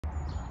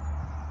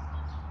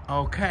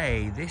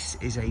Okay, this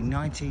is a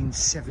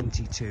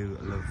 1972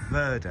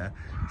 Laverda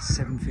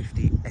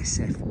 750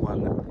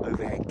 SF1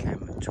 overhead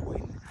cam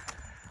twin.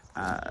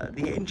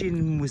 The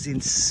engine was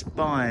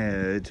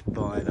inspired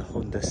by the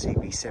Honda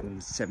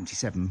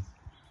CB77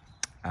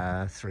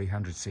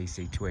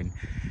 300cc twin,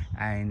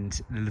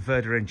 and the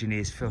Laverda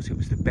engineers felt it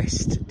was the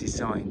best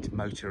designed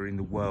motor in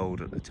the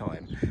world at the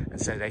time, and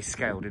so they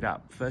scaled it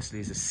up. Firstly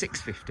as a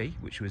 650,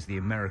 which was the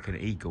American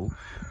Eagle,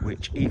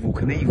 which Evel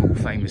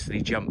Knievel famously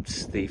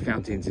jumped the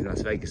fountains in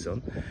Las Vegas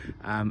on,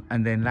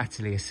 and then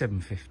latterly a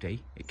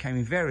 750. It came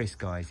in various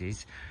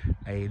guises: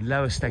 a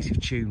lower state of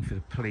tune for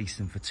the police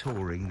and for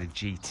touring, the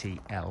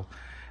GTL,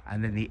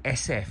 and then the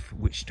SF,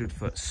 which stood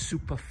for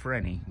Super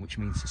Freni, which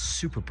means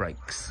super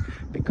brakes,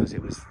 because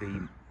it was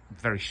the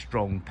very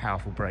strong,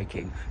 powerful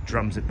braking,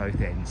 drums at both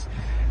ends.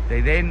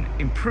 They then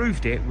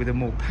improved it with a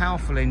more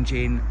powerful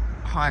engine,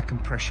 higher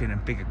compression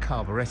and bigger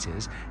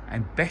carburetors,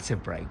 and better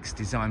brakes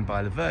designed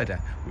by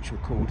Laverda, which were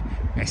called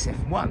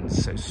SF1,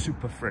 so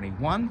Super Freni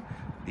 1.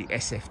 The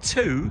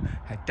SF2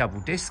 had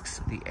double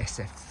discs, the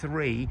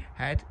SF3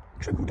 had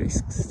triple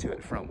discs, two at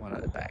the front, one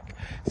at the back.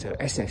 So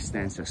SF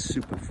stands for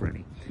Super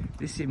Freni.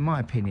 This, in my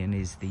opinion,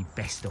 is the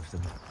best of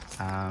them.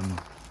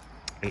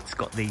 It's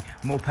got the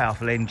more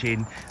powerful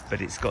engine,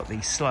 but it's got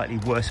the slightly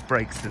worse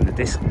brakes than the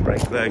disc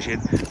brake version,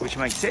 which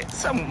makes it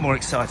somewhat more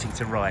exciting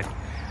to ride.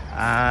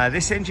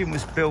 This engine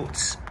was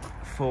built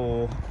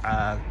for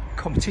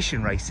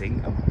competition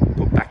racing and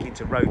put back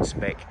into road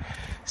spec,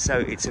 so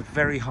it's a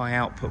very high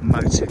output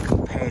motor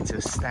compared to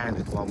a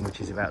standard one,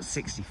 which is about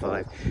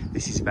 65.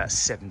 This is about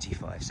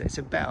 75, so it's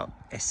about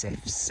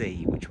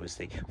SFC, which was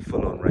the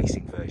full-on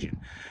racing version.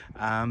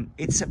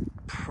 It's a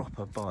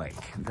proper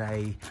bike.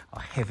 They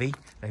are heavy,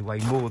 they weigh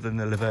more than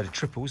the Laverda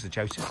triples, the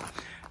Jotas,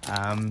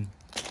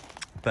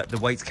 but the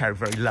weight's carried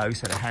very low,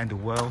 so they handle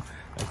well.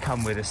 They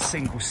come with a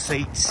single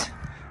seat.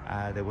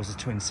 There was a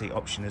twin seat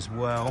option as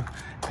well,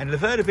 and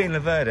Laverda, being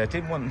Laverda,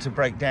 didn't want them to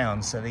break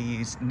down, so they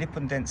used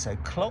Nippon Denso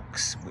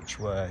clocks, which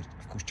were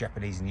of course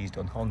Japanese and used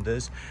on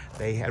Hondas.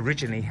 They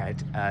originally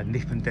had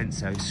Nippon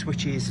Denso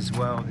switches as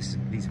well.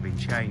 These have been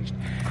changed,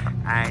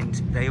 and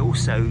they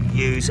also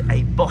use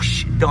a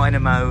Bosch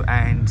dynamo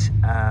and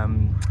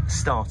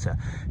starter.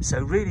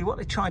 So really what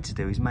they tried to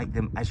do is make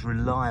them as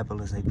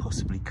reliable as they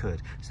possibly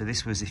could. So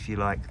this was, if you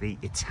like, the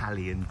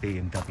Italian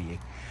BMW.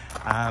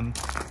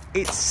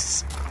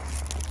 It's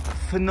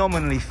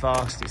phenomenally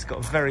fast. It's got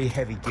a very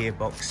heavy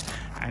gearbox,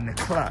 and the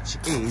clutch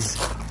is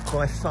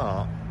by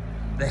far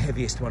the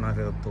heaviest one I've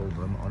ever pulled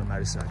them on a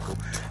motorcycle.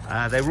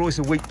 They were always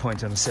a weak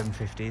point on the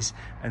 750s,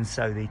 and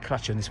so the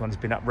clutch on this one has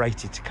been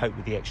uprated to cope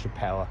with the extra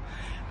power.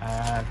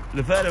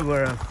 Laverda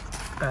were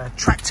a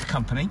tractor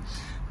company,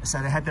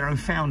 so they had their own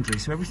foundry,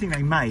 so everything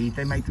they made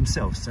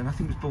themselves, so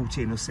nothing was bought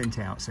in or sent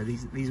out. So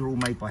these are all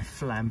made by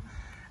Flam,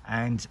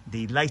 and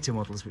the later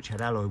models, which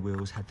had alloy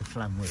wheels, had the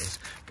Flam wheels.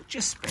 But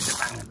just spend a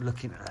moment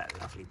looking at that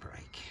lovely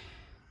brake.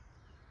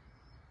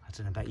 I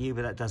don't know about you,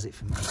 but that does it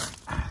for me.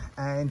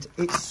 And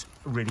it's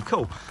really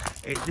cool.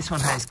 This one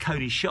has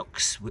Cody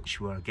shocks, which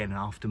were again an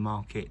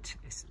aftermarket.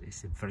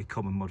 It's a very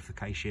common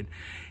modification.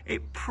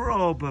 It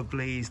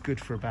probably is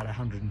good for about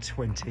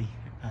 120,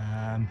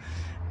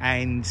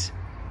 and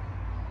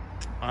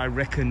I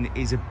reckon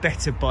is a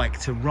better bike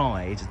to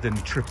ride than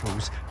the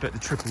triples, but the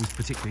triples,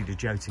 particularly the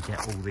Jota, get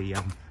all the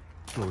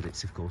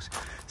plaudits, of course.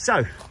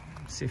 So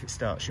let's see if it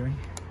starts, shall we?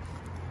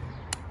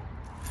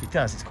 If it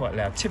does, it's quite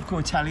loud. Typical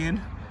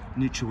Italian.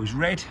 Neutral is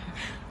red,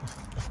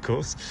 of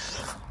course,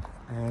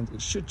 and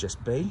it should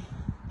just be.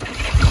 I'm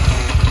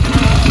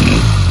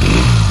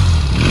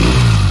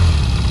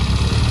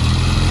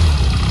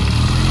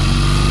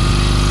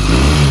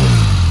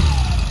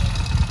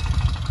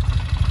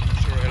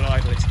sure it'll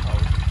idle, it's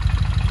cold.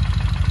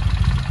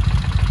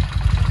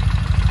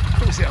 Of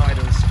course it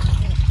idles.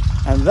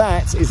 And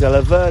that is a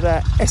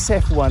Laverda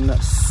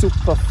SF1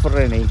 Super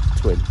Freni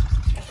twin.